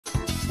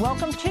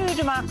Welcome to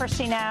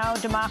Democracy Now!,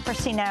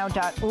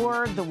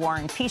 democracynow.org, The War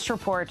and Peace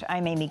Report.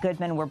 I'm Amy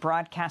Goodman. We're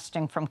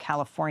broadcasting from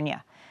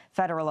California.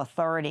 Federal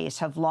authorities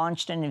have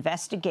launched an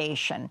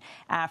investigation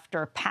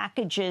after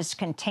packages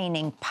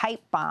containing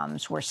pipe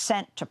bombs were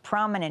sent to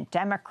prominent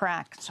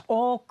Democrats,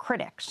 all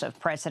critics of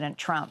President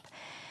Trump.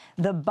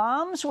 The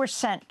bombs were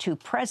sent to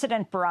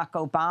President Barack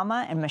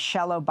Obama and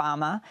Michelle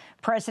Obama,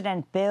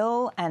 President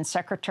Bill and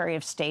Secretary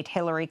of State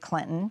Hillary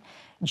Clinton,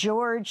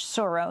 George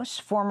Soros,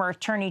 former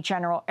Attorney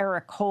General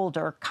Eric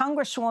Holder,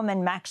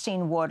 Congresswoman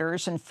Maxine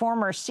Waters, and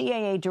former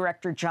CIA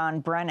Director John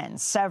Brennan.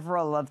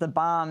 Several of the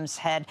bombs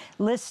had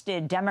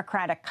listed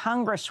Democratic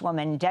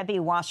Congresswoman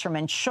Debbie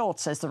Wasserman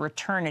Schultz as the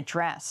return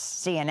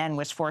address. CNN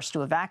was forced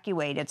to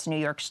evacuate its New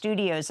York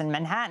studios in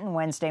Manhattan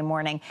Wednesday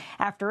morning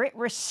after it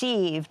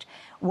received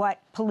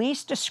what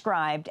police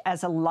described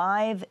as a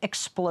live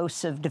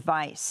explosive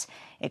device.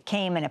 It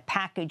came in a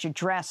package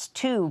addressed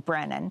to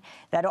Brennan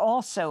that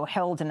also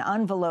held an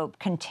envelope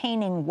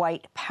containing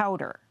white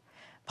powder.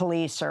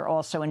 Police are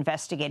also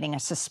investigating a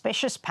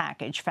suspicious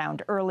package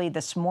found early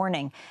this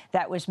morning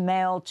that was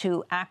mailed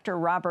to actor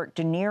Robert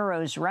De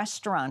Niro's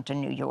restaurant in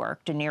New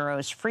York. De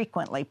Niro's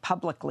frequently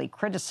publicly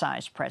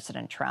criticized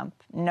President Trump.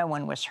 No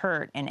one was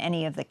hurt in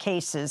any of the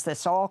cases.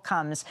 This all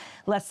comes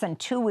less than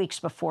 2 weeks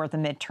before the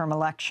midterm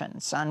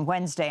elections. On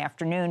Wednesday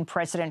afternoon,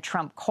 President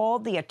Trump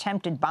called the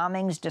attempted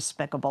bombings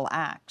despicable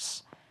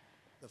acts.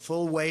 The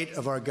full weight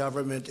of our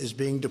government is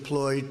being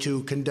deployed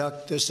to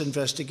conduct this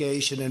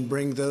investigation and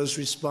bring those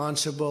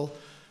responsible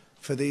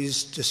for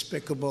these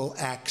despicable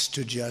acts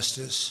to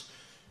justice.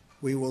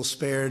 We will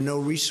spare no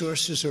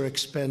resources or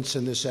expense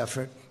in this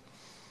effort.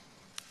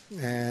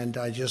 And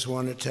I just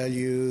want to tell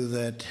you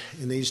that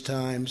in these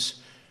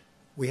times,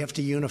 we have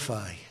to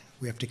unify.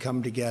 We have to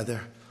come together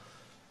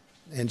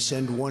and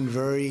send one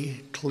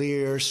very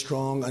clear,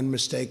 strong,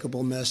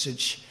 unmistakable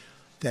message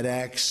that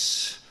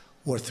acts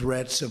or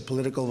threats of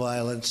political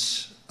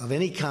violence of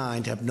any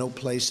kind have no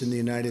place in the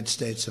United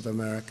States of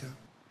America.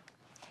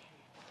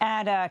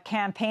 At a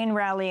campaign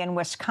rally in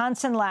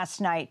Wisconsin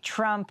last night,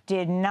 Trump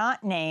did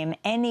not name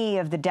any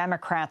of the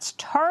Democrats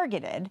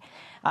targeted.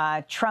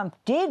 Trump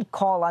did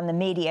call on the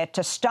media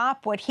to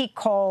stop what he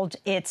called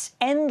its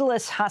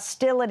endless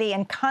hostility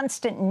and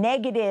constant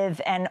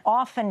negative and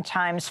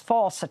oftentimes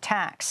false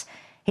attacks.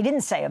 He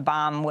didn't say a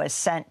bomb was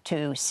sent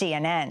to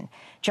CNN.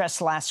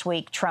 Just last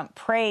week, Trump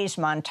praised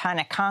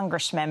Montana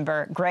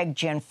Congressmember Greg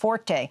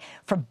Gianforte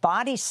for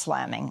body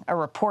slamming a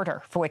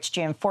reporter, for which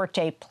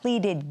Gianforte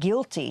pleaded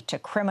guilty to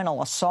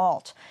criminal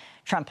assault.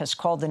 Trump has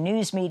called the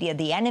news media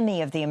the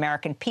enemy of the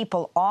American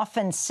people,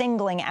 often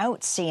singling out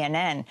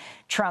CNN.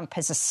 Trump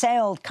has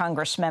assailed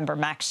Congressmember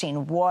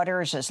Maxine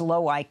Waters as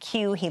low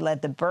IQ. He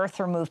led the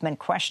birther movement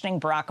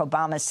questioning Barack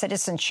Obama's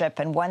citizenship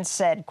and once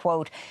said,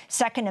 quote,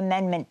 Second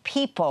Amendment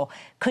people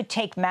could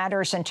take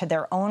matters into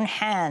their own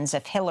hands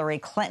if Hillary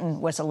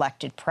Clinton was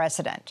elected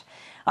president.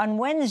 On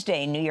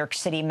Wednesday, New York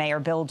City Mayor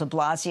Bill de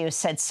Blasio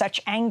said such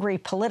angry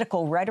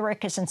political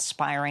rhetoric is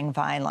inspiring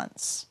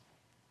violence.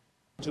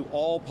 To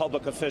all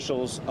public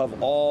officials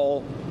of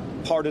all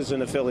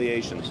partisan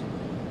affiliations,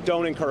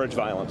 don't encourage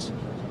violence.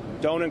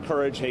 Don't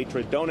encourage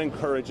hatred. Don't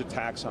encourage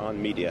attacks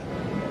on media.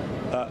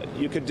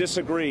 You could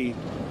disagree,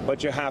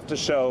 but you have to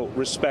show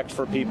respect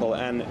for people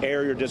and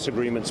air your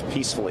disagreements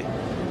peacefully.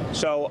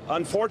 So,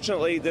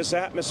 unfortunately, this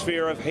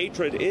atmosphere of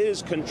hatred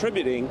is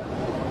contributing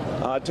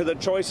to the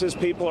choices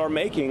people are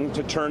making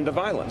to turn to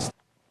violence.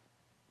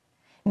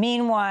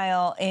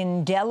 Meanwhile,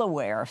 in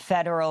Delaware,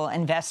 federal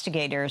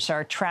investigators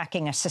are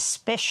tracking a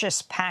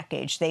suspicious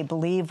package they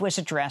believe was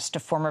addressed to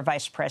former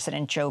Vice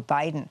President Joe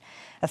Biden.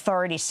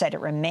 Authorities said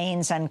it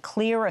remains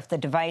unclear if the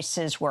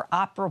devices were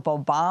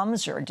operable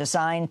bombs or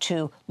designed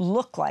to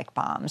look like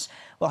bombs.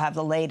 We'll have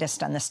the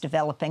latest on this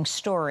developing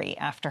story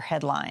after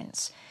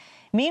headlines.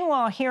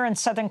 Meanwhile, here in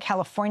Southern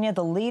California,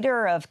 the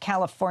leader of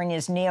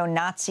California's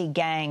neo-Nazi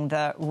gang,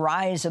 the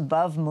Rise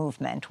Above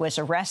movement, was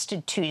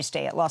arrested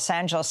Tuesday at Los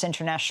Angeles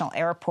International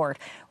Airport.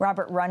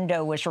 Robert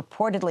Rundo was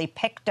reportedly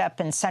picked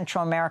up in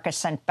Central America,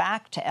 sent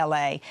back to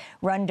L.A.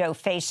 Rundo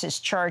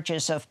faces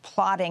charges of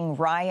plotting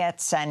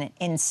riots and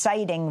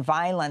inciting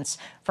violence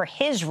for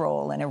his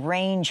role in a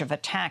range of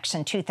attacks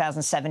in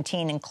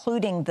 2017,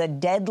 including the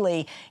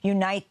deadly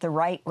Unite the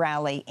Right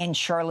rally in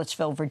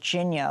Charlottesville,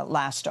 Virginia,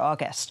 last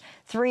August.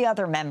 3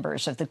 other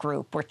members of the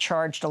group were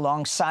charged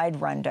alongside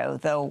Rundo,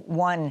 though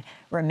one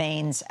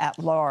remains at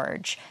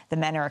large. The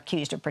men are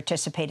accused of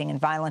participating in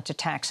violent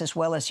attacks as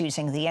well as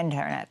using the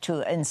Internet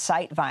to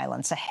incite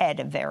violence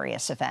ahead of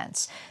various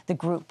events. The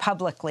group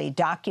publicly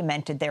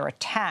documented their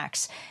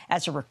attacks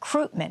as a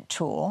recruitment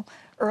tool.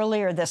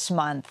 Earlier this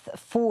month,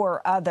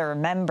 4 other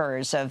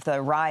members of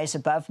the Rise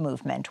Above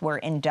movement were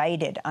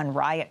indicted on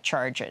riot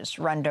charges.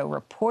 Rundo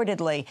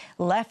reportedly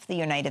left the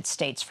United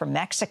States for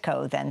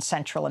Mexico, then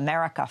Central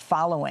America,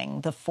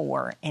 following the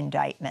 4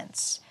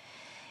 indictments.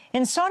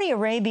 In Saudi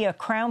Arabia,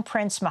 Crown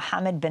Prince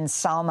Mohammed bin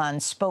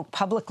Salman spoke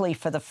publicly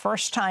for the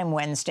first time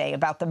Wednesday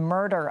about the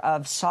murder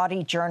of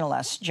Saudi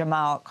journalist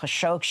Jamal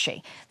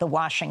Khashoggi, the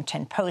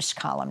Washington Post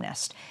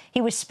columnist.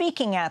 He was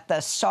speaking at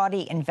the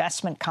Saudi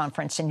investment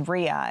conference in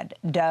Riyadh,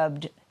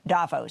 dubbed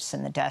Davos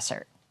in the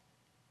desert.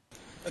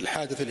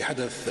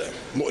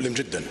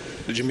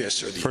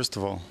 First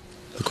of all,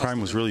 the crime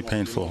was really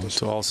painful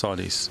to all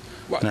Saudis,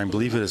 and I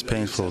believe it is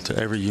painful to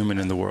every human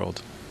in the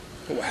world.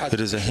 It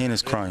is a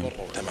heinous crime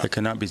that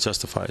cannot be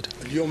justified.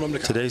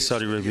 Today,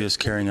 Saudi Arabia is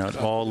carrying out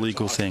all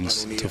legal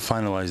things to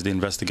finalize the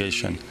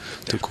investigation,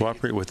 to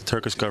cooperate with the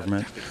Turkish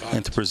government,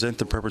 and to present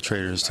the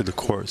perpetrators to the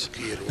court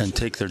and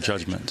take their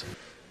judgment.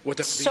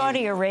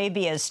 Saudi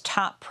Arabia's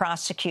top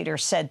prosecutor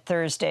said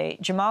Thursday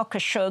Jamal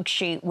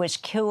Khashoggi was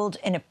killed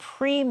in a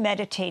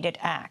premeditated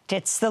act.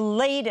 It's the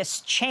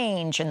latest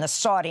change in the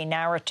Saudi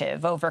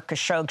narrative over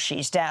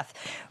Khashoggi's death,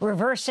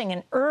 reversing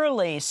an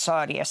early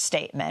Saudi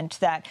statement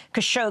that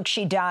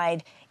Khashoggi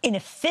died in a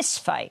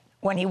fistfight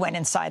when he went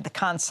inside the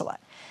consulate.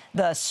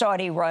 The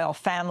Saudi royal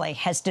family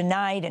has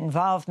denied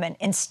involvement,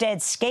 instead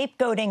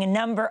scapegoating a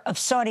number of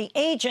Saudi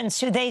agents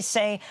who they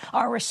say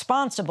are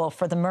responsible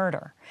for the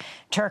murder.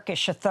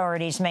 Turkish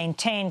authorities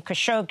maintain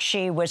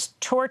Khashoggi was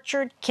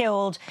tortured,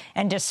 killed,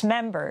 and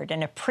dismembered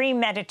in a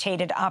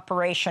premeditated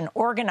operation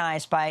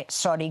organized by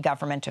Saudi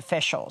government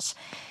officials.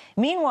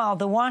 Meanwhile,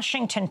 the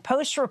Washington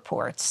Post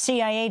reports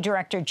CIA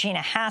Director Gina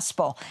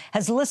Haspel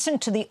has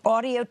listened to the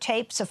audio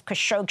tapes of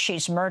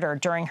Khashoggi's murder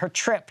during her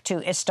trip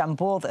to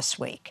Istanbul this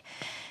week.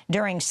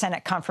 During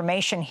Senate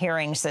confirmation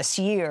hearings this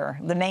year,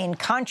 the main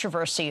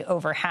controversy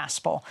over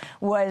Haspel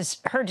was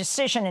her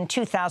decision in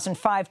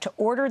 2005 to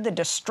order the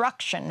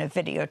destruction of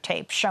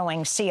videotape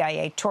showing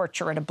CIA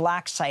torture at a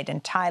black site in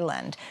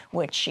Thailand,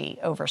 which she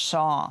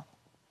oversaw.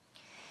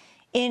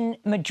 In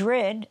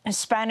Madrid,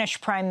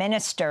 Spanish Prime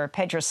Minister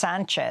Pedro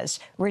Sanchez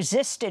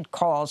resisted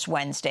calls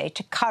Wednesday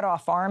to cut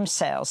off arms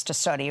sales to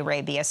Saudi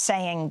Arabia,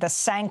 saying the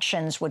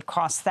sanctions would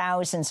cost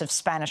thousands of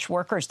Spanish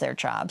workers their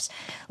jobs.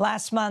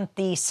 Last month,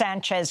 the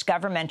Sanchez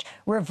government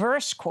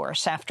reversed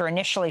course after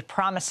initially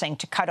promising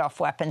to cut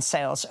off weapons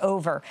sales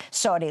over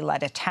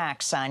Saudi-led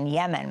attacks on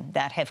Yemen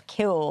that have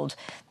killed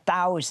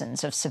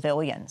thousands of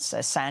civilians.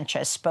 As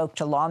Sanchez spoke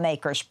to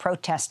lawmakers,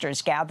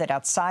 protesters gathered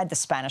outside the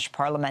Spanish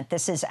parliament.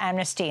 This is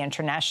Amnesty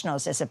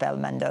International's Isabel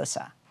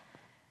Mendoza.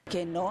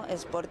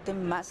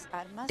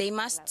 They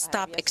must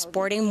stop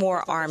exporting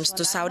more arms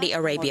to Saudi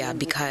Arabia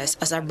because,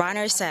 as our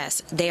banner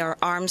says, they are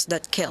arms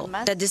that kill.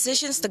 The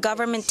decisions the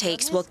government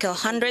takes will kill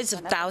hundreds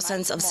of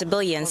thousands of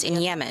civilians in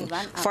Yemen.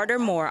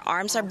 Furthermore,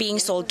 arms are being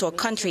sold to a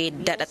country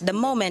that at the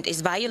moment is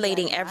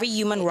violating every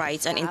human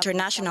rights and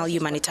international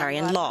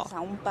humanitarian law.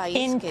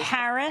 In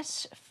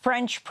Paris,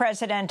 French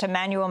President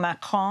Emmanuel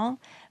Macron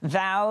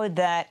vowed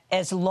that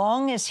as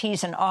long as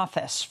he's in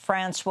office,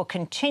 France will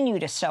continue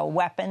to sell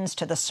weapons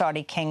to the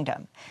Saudi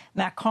kingdom.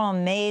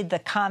 Macron made the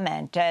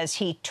comment as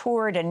he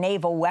toured a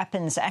naval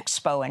weapons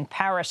expo in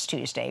Paris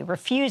Tuesday,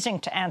 refusing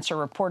to answer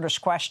reporters'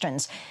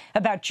 questions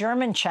about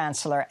German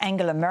Chancellor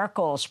Angela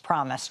Merkel's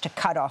promise to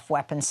cut off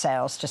weapons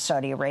sales to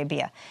Saudi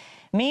Arabia.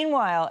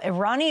 Meanwhile,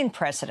 Iranian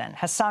President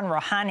Hassan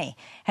Rouhani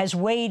has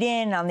weighed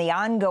in on the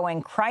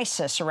ongoing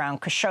crisis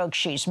around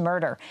Khashoggi's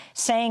murder,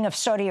 saying of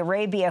Saudi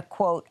Arabia,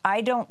 quote,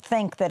 "I don't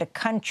think that a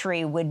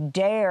country would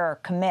dare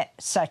commit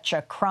such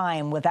a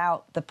crime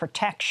without the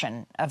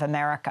protection of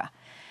America."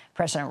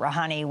 President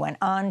Rouhani went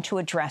on to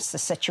address the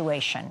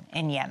situation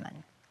in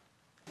Yemen.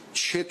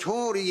 How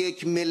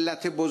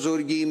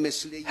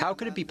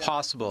could it be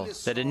possible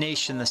that a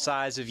nation the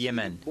size of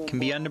Yemen can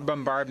be under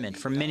bombardment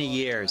for many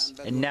years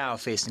and now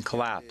facing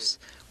collapse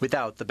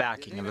without the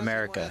backing of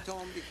America?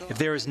 If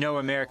there is no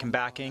American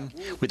backing,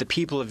 would the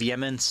people of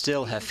Yemen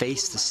still have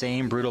faced the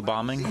same brutal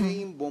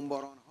bombing?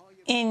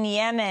 In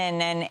Yemen,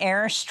 an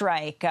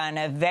airstrike on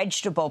a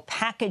vegetable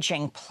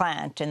packaging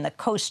plant in the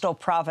coastal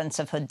province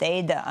of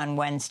Hodeidah on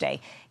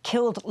Wednesday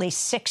killed at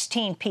least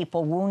 16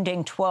 people,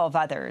 wounding 12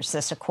 others,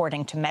 this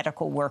according to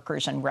medical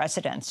workers and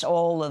residents.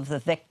 All of the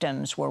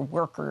victims were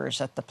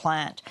workers at the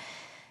plant.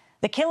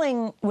 The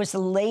killing was the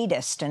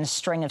latest in a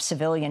string of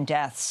civilian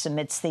deaths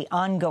amidst the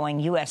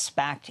ongoing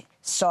U.S.-backed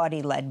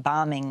Saudi-led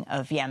bombing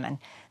of Yemen.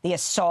 The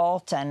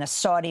assault and a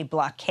Saudi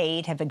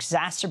blockade have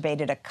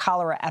exacerbated a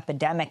cholera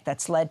epidemic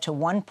that's led to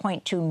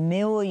 1.2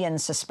 million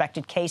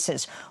suspected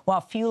cases, while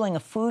fueling a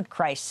food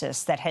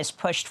crisis that has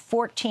pushed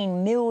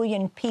 14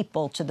 million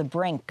people to the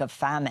brink of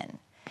famine.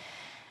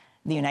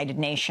 The United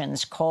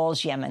Nations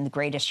calls Yemen the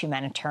greatest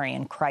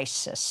humanitarian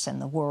crisis in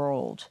the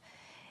world.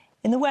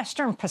 In the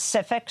Western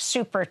Pacific,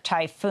 Super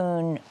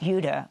Typhoon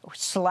Yuta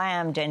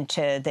slammed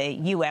into the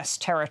U.S.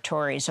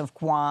 territories of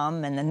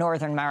Guam and the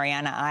Northern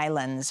Mariana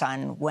Islands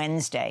on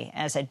Wednesday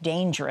as a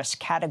dangerous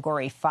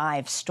Category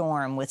 5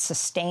 storm with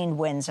sustained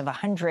winds of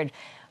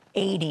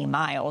 180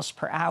 miles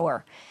per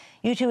hour.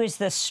 Yuta is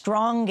the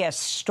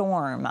strongest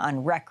storm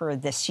on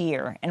record this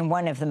year and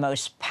one of the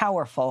most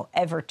powerful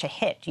ever to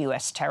hit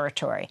U.S.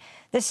 territory.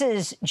 This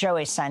is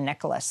Joey San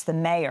Nicolas, the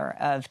mayor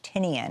of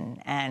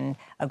Tinian and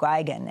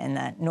Aguigan in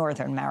the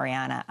Northern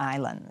Mariana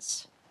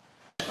Islands.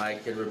 I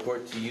can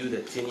report to you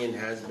that Tinian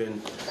has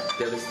been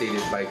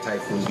devastated by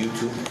Typhoon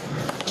Yutu.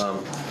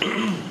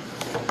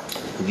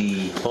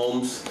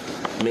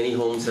 Many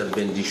homes have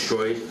been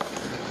destroyed.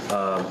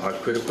 Our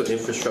critical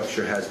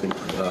infrastructure has been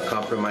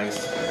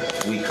compromised.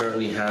 We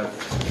currently have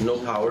no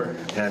power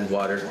and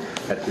water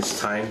at this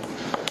time.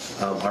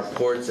 Our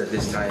ports at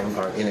this time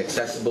are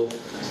inaccessible,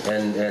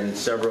 and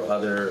several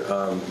other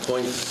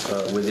points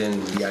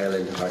within the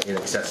island are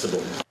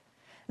inaccessible.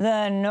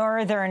 The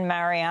Northern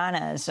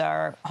Marianas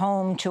are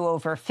home to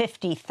over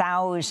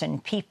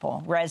 50,000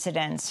 people.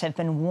 Residents have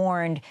been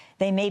warned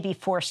they may be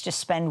forced to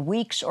spend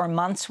weeks or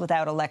months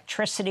without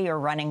electricity or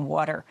running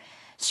water.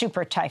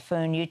 Super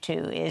Typhoon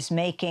Yutu is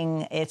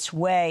making its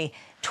way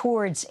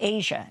towards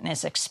Asia and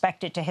is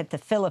expected to hit the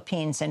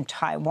Philippines and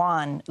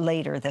Taiwan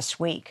later this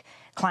week.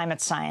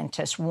 Climate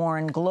scientists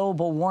warn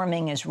global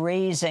warming is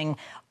raising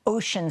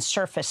ocean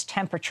surface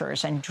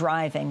temperatures and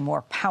driving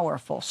more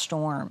powerful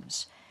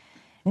storms.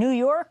 New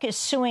York is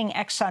suing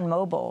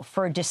ExxonMobil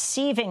for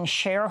deceiving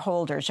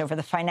shareholders over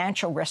the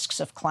financial risks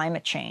of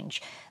climate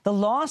change. The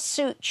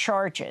lawsuit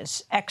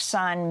charges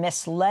Exxon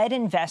misled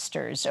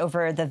investors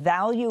over the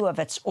value of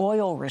its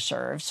oil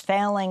reserves,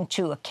 failing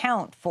to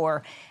account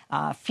for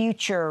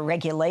future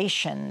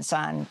regulations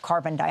on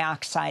carbon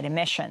dioxide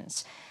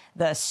emissions.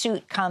 The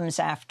suit comes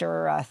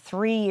after a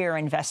 3-year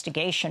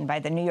investigation by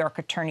the New York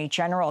Attorney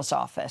General's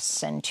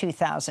office. In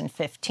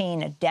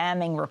 2015, a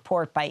damning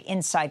report by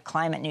Inside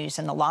Climate News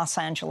and the Los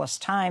Angeles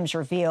Times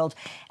revealed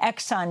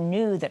Exxon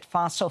knew that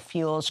fossil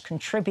fuels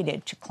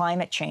contributed to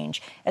climate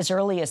change as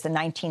early as the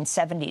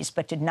 1970s,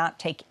 but did not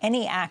take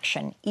any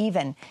action,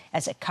 even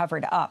as it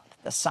covered up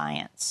the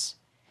science.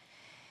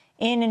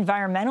 In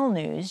environmental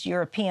news,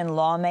 European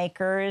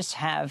lawmakers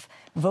have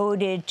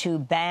voted to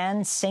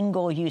ban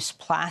single-use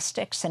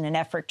plastics in an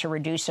effort to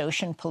reduce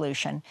ocean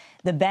pollution.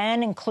 The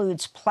ban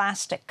includes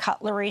plastic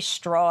cutlery,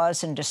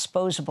 straws, and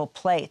disposable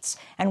plates,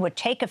 and would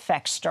take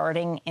effect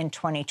starting in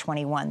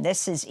 2021.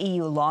 This is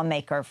EU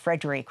lawmaker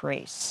Frédérique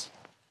Ries.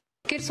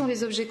 Quels sont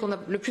les objets qu'on a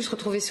le plus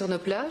retrouvés sur nos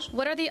plages?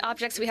 What are the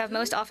objects we have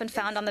most often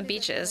found on the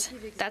beaches?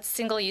 That's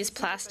single-use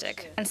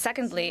plastic. And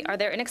secondly, are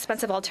there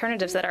inexpensive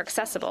alternatives that are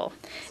accessible?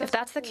 If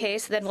that's the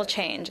case, then we'll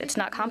change. It's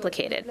not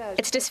complicated.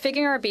 It's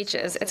disfiguring our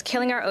beaches. It's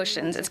killing our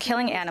oceans. It's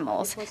killing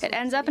animals. It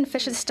ends up in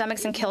fishes'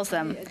 stomachs and kills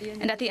them.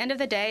 And at the end of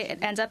the day, it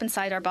ends up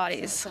inside our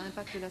bodies.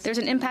 There's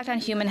an impact on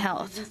human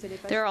health.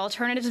 There are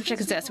alternatives which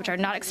exist, which are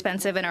not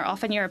expensive and are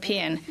often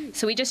European.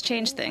 So we just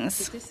change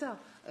things.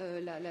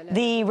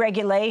 The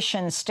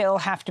regulations still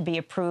have to be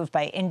approved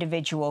by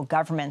individual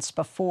governments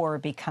before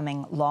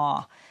becoming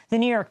law. The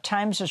New York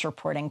Times is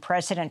reporting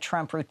President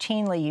Trump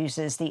routinely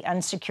uses the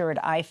unsecured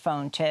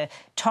iPhone to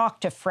talk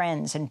to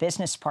friends and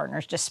business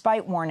partners,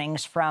 despite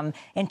warnings from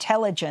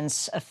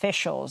intelligence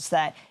officials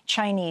that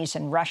Chinese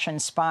and Russian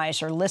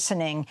spies are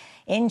listening.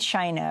 In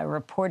China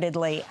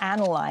reportedly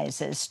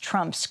analyzes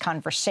Trump's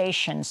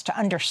conversations to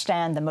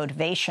understand the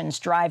motivations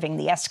driving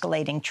the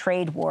escalating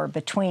trade war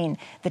between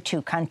the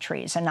two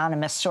countries.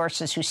 Anonymous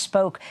sources who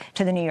spoke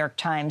to the New York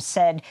Times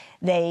said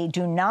they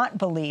do not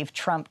believe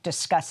Trump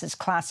discusses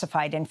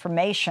classified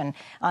information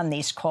on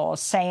these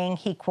calls, saying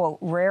he, quote,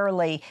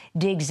 rarely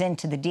digs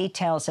into the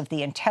details of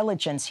the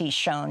intelligence he's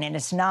shown and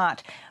is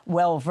not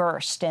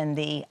well-versed in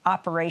the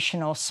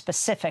operational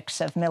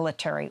specifics of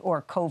military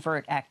or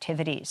covert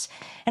activities.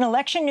 In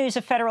election news,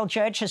 a federal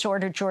judge has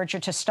ordered Georgia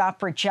to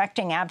stop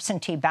rejecting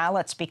absentee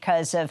ballots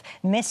because of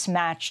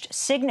mismatched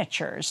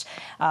signatures.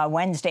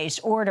 Wednesday's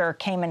order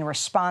came in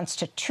response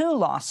to 2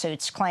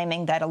 lawsuits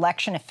claiming that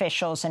election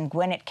officials in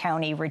Gwinnett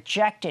County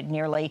rejected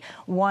nearly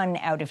 1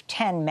 out of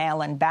 10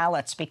 mail-in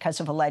ballots because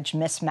of alleged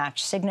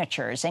mismatched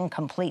signatures,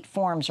 incomplete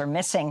forms, or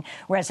missing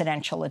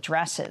residential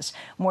addresses.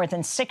 More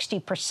than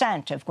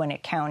 60% of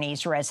Gwinnett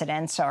County's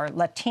residents are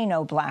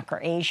Latino, Black,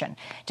 or Asian.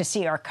 To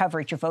see our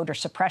coverage of voter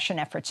suppression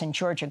efforts in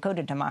Georgia, go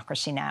to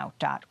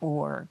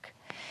democracynow.org.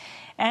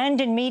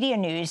 And in media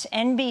news,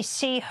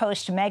 NBC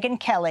host Megyn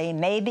Kelly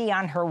may be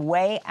on her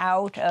way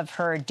out of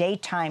her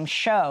daytime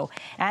show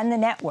and the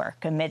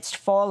network amidst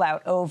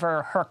fallout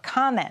over her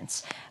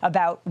comments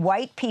about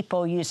white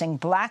people using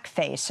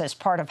blackface as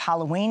part of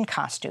Halloween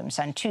costumes.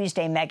 On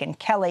Tuesday, Megyn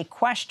Kelly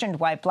questioned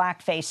why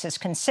blackface is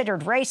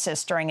considered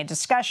racist during a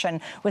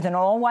discussion with an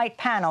all-white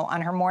panel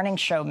on her morning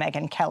show,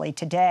 Megyn Kelly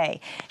Today.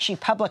 She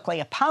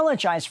publicly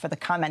apologized for the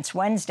comments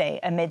Wednesday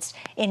amidst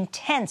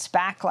intense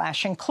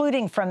backlash,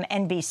 including from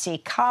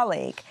NBC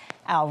colleague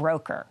Al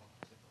Roker.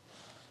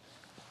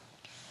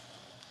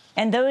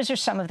 And those are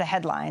some of the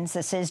headlines.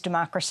 This is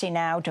Democracy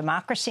Now!,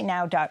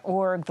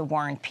 democracynow.org, The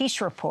War and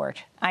Peace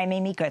Report. I'm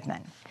Amy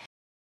Goodman.